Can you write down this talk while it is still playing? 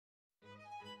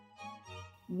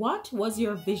What was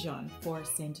your vision for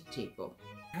St Jago?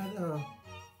 I had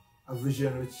a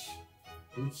vision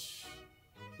which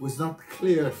was not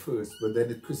clear at first, but then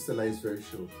it crystallized very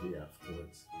shortly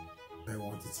afterwards. I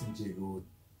wanted St Jago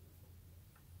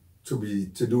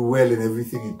to do well in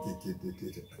everything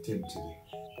it attempted.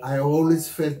 I always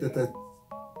felt that a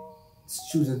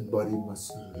student body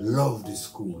must love the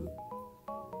school,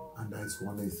 and that's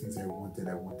one of the things I wanted.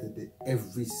 I wanted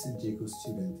every St Jago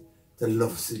student to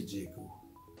love St Jago.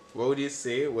 What would you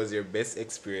say was your best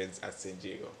experience at St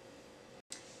Jago?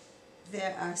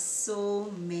 There are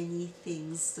so many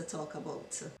things to talk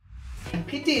about.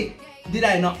 Pity did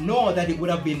I not know that it would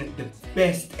have been the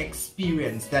best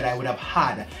experience that I would have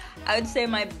had. I would say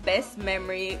my best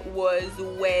memory was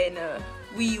when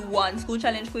we won school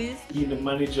challenge quiz. Being the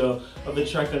manager of the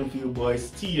track and field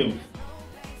boys team.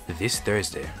 This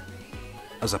Thursday,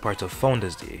 as a part of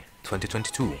Founders Day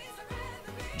 2022,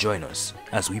 join us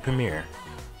as we premiere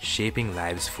Shaping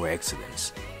Lives for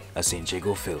Excellence at St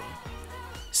Jago Film.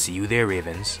 See you there,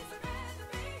 Ravens.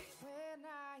 When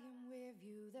I am with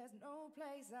you, there's no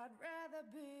place I'd rather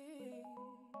be.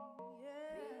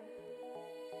 Yeah.